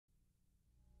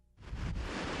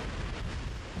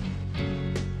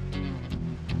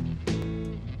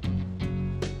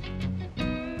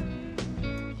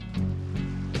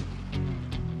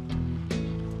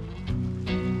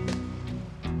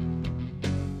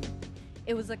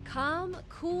It was a calm,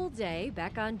 cool day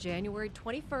back on January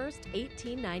 21st,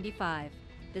 1895.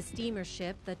 The steamer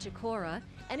ship, the Chicora,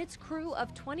 and its crew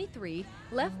of 23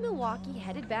 left Milwaukee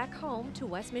headed back home to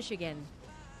West Michigan.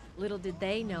 Little did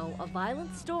they know a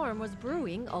violent storm was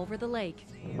brewing over the lake.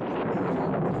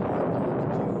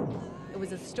 It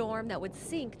was a storm that would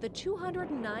sink the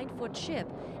 209-foot ship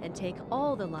and take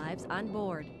all the lives on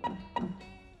board.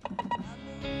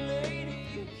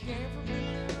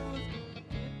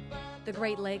 The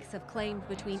Great Lakes have claimed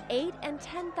between 8,000 and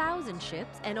 10,000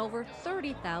 ships and over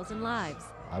 30,000 lives.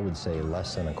 I would say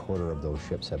less than a quarter of those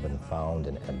ships have been found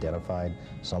and identified.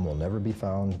 Some will never be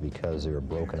found because they were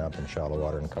broken up in shallow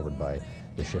water and covered by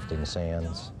the shifting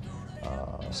sands.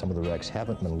 Some of the wrecks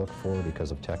haven't been looked for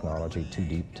because of technology too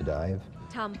deep to dive.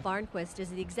 Tom Farnquist is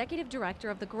the executive director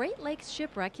of the Great Lakes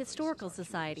Shipwreck Historical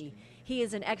Society. He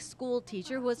is an ex-school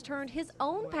teacher who has turned his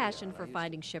own passion for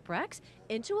finding shipwrecks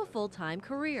into a full-time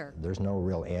career. There's no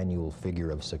real annual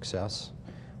figure of success.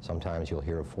 Sometimes you'll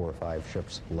hear of 4 or 5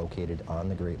 ships located on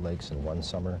the Great Lakes in one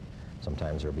summer.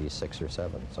 Sometimes there'll be 6 or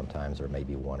 7. Sometimes there may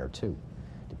be 1 or 2,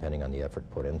 depending on the effort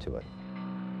put into it.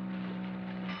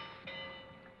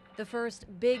 The first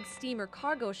big steamer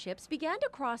cargo ships began to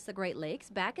cross the Great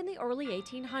Lakes back in the early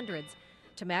 1800s.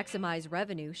 To maximize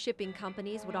revenue, shipping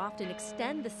companies would often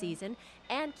extend the season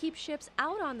and keep ships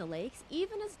out on the lakes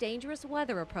even as dangerous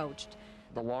weather approached.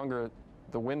 The longer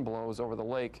the wind blows over the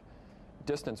lake,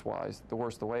 distance-wise, the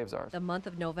worse the waves are. The month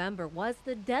of November was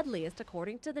the deadliest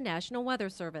according to the National Weather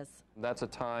Service. That's a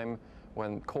time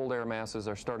when cold air masses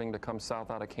are starting to come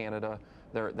south out of Canada.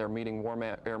 They're meeting warm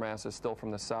air masses still from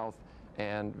the south,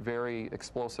 and very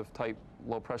explosive type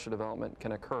low pressure development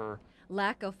can occur.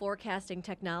 Lack of forecasting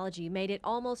technology made it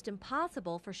almost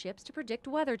impossible for ships to predict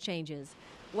weather changes.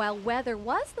 While weather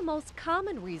was the most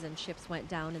common reason ships went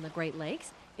down in the Great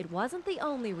Lakes, it wasn't the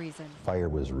only reason. Fire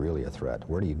was really a threat.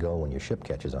 Where do you go when your ship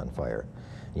catches on fire?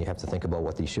 You have to think about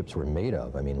what these ships were made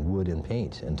of. I mean, wood and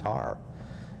paint and tar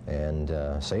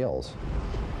and sails.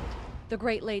 The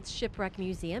Great Lakes Shipwreck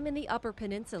Museum in the Upper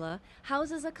Peninsula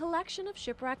houses a collection of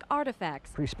shipwreck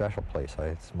artifacts. Pretty special place.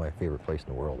 It's my favorite place in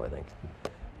the world, I think.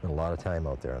 Spent a lot of time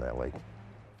out there on that lake.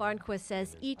 Farnquist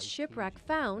says each shipwreck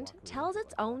found tells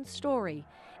its own story.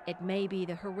 It may be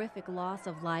the horrific loss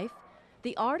of life,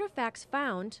 the artifacts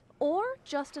found, or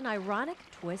just an ironic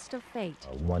twist of fate.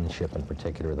 One ship in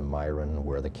particular, the Myron,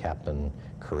 where the captain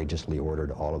courageously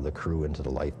ordered all of the crew into the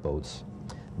lifeboats.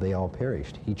 They all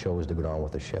perished. He chose to go down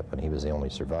with the ship, and he was the only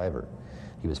survivor.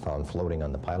 He was found floating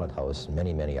on the pilot house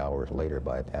many, many hours later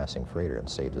by a passing freighter and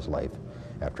saved his life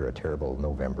after a terrible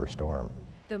November storm.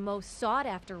 The most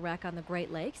sought-after wreck on the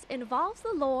Great Lakes involves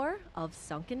the lore of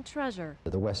sunken treasure.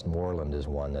 The Westmoreland is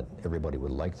one that everybody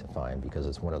would like to find because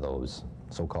it's one of those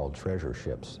so-called treasure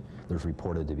ships. There's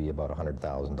reported to be about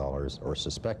 $100,000, or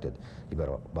suspected to be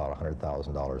about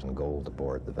 $100,000 in gold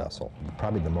aboard the vessel.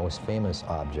 Probably the most famous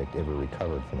object ever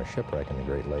recovered from a shipwreck in the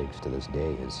Great Lakes to this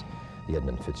day is the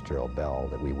Edmund Fitzgerald Bell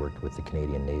that we worked with the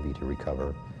Canadian Navy to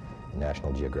recover, the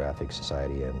National Geographic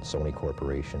Society and Sony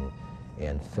Corporation,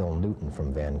 and Phil Newton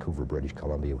from Vancouver, British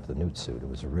Columbia with the Newt suit. It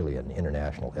was really an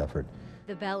international effort.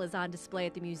 The bell is on display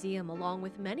at the museum along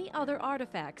with many other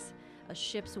artifacts, a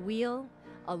ship's wheel,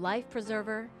 a life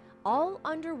preserver, all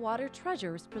underwater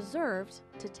treasures preserved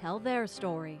to tell their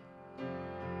story.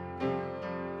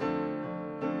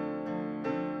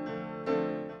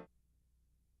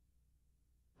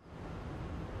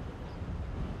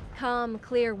 Calm,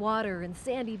 clear water and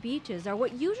sandy beaches are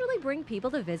what usually bring people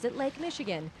to visit Lake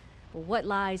Michigan. But what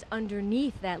lies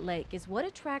underneath that lake is what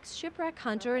attracts shipwreck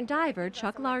hunter and diver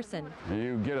Chuck Larson.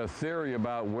 You get a theory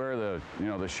about where the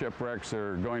shipwrecks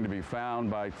are going to be found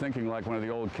by thinking like one of the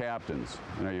old captains.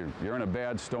 You're in a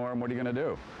bad storm, what are you going to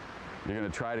do? You're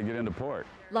going to try to get into port.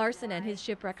 Larson and his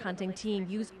shipwreck hunting team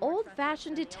use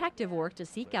old-fashioned detective work to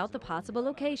seek out the possible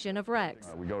location of wrecks.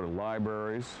 We go to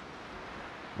libraries,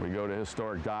 we go to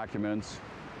historic documents,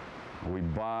 we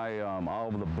buy all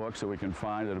of the books that we can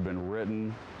find that have been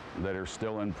written, that are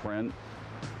still in print.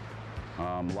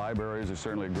 Libraries are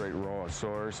certainly a great raw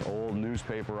source, old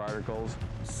newspaper articles.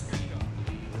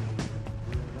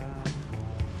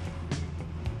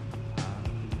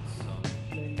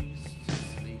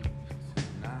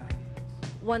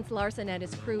 Once Larson and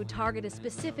his crew target a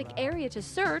specific area to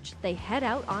search, they head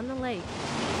out on the lake.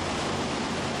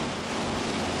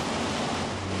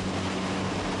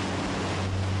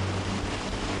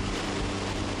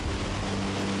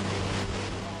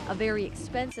 A very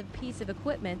expensive piece of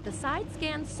equipment, the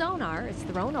side-scan sonar is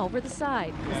thrown over the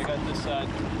side. I got this side.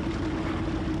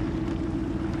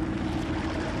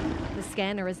 The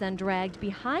scanner is then dragged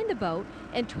behind the boat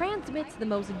and transmits the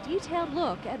most detailed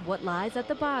look at what lies at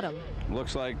the bottom.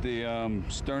 Looks like the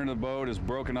stern of the boat is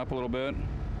broken up a little bit.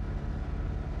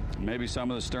 Maybe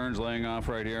some of the stern's laying off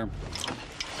right here.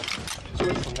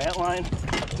 Switch from that line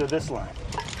to this line.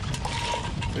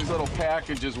 These little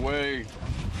packages weigh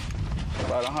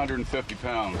about 150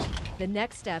 pounds. The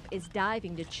next step is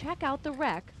diving to check out the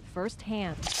wreck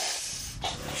firsthand.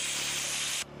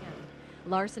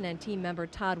 Larson and team member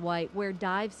Todd White wear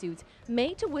dive suits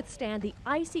made to withstand the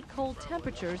icy cold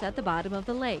temperatures at the bottom of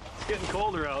the lake. It's getting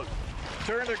colder out.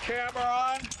 Turn the camera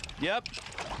on. Yep.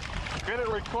 Get it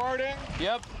recording.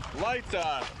 Yep. Lights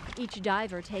on. Each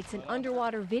diver takes an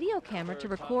underwater video camera to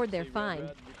record their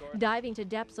find. Diving to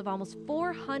depths of almost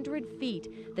 400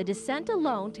 feet, the descent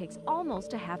alone takes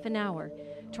almost a half an hour.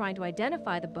 Trying to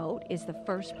identify the boat is the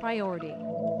first priority.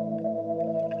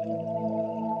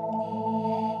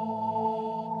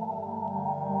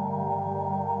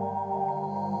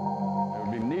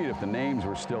 If the names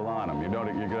were still on them.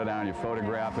 You go down, you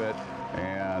photograph it,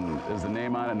 and is the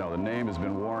name on it? No, the name has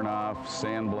been worn off,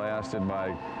 sandblasted by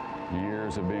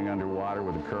years of being underwater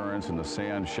with the currents and the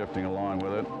sand shifting along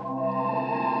with it.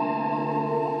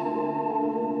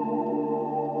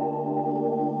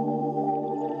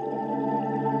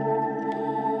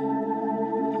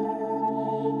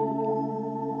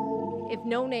 If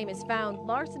no name is found,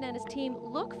 Larson and his team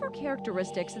look for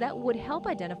characteristics that would help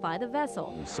identify the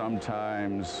vessel.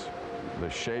 Sometimes the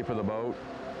shape of the boat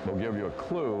will give you a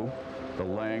clue, the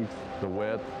length, the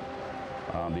width,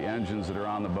 the engines that are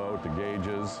on the boat, the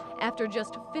gauges. After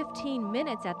just 15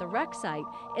 minutes at the wreck site,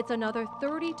 it's another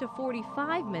 30 to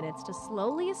 45 minutes to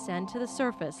slowly ascend to the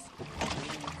surface.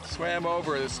 Swam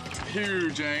over this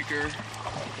huge anchor.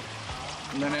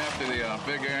 And then after the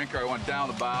big anchor, I went down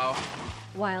the bow.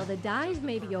 While the dive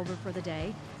may be over for the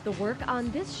day, the work on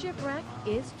this shipwreck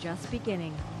is just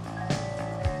beginning.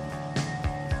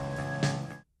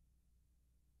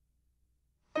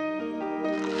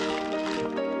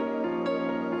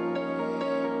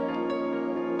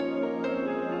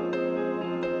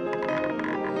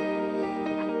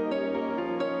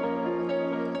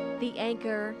 The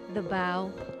anchor, the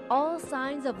bow, all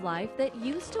signs of life that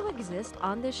used to exist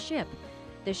on this ship.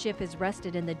 The ship has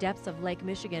rested in the depths of Lake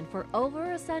Michigan for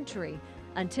over a century,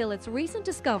 until its recent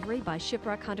discovery by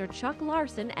shipwreck hunter Chuck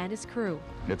Larson and his crew.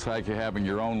 It's like you're having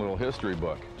your own little history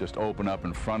book just open up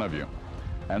in front of you.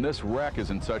 And this wreck is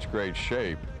in such great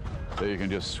shape that you can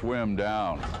just swim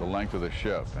down the length of the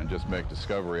ship and just make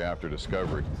discovery after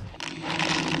discovery.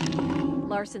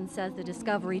 Larson says the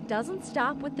discovery doesn't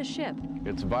stop with the ship.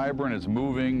 It's vibrant, it's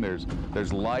moving,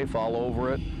 there's life all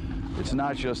over it. It's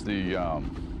not just the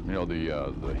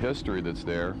history that's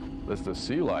there, that's the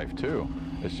sea life too.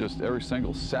 It's just every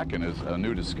single second is a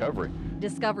new discovery.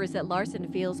 Discoveries that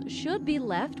Larson feels should be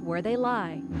left where they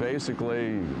lie.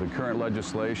 Basically, the current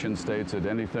legislation states that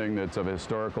anything that's of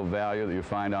historical value that you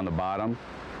find on the bottom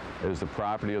is the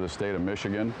property of the state of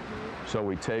Michigan. So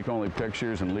we take only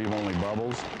pictures and leave only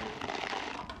bubbles.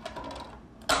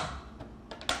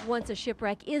 Once a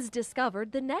shipwreck is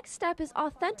discovered, the next step is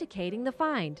authenticating the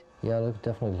find. Yeah,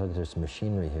 definitely looks like there's some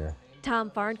machinery here.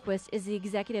 Tom Farnquist is the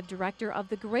executive director of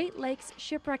the Great Lakes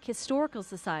Shipwreck Historical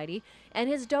Society and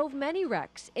has dove many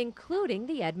wrecks, including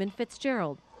the Edmund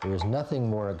Fitzgerald. There is nothing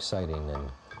more exciting than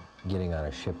getting on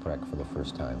a shipwreck for the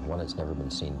first time, one that's never been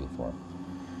seen before.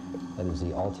 That is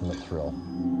the ultimate thrill.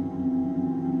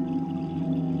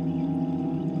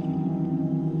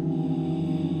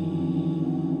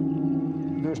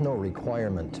 There's no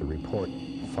requirement to report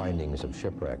findings of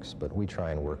shipwrecks, but we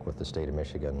try and work with the state of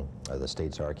Michigan, the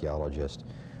state's archaeologists,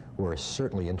 who are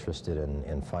certainly interested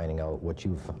in finding out what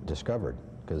you've discovered,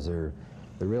 because there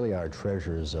really are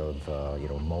treasures of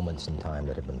moments in time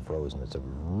that have been frozen. It's a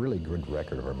really good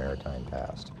record of our maritime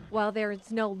past. While there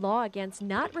is no law against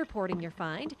not reporting your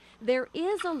find, there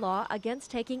is a law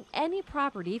against taking any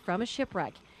property from a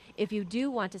shipwreck. If you do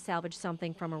want to salvage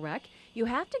something from a wreck, you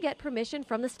have to get permission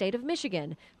from the state of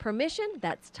Michigan. Permission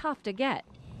that's tough to get.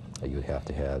 You have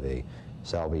to have a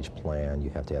salvage plan, you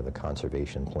have to have a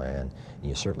conservation plan, and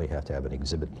you certainly have to have an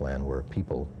exhibit plan where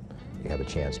people have a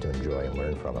chance to enjoy and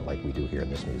learn from it like we do here in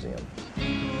this museum.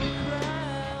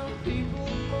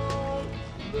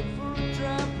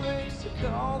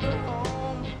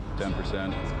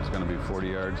 10%, it's going to be 40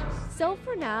 yards. So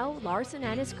for now, Larson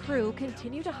and his crew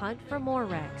continue to hunt for more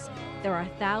wrecks. There are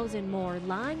 1,000 more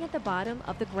lying at the bottom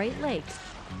of the Great Lakes,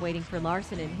 waiting for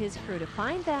Larson and his crew to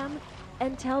find them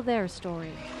and tell their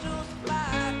story. Just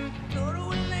like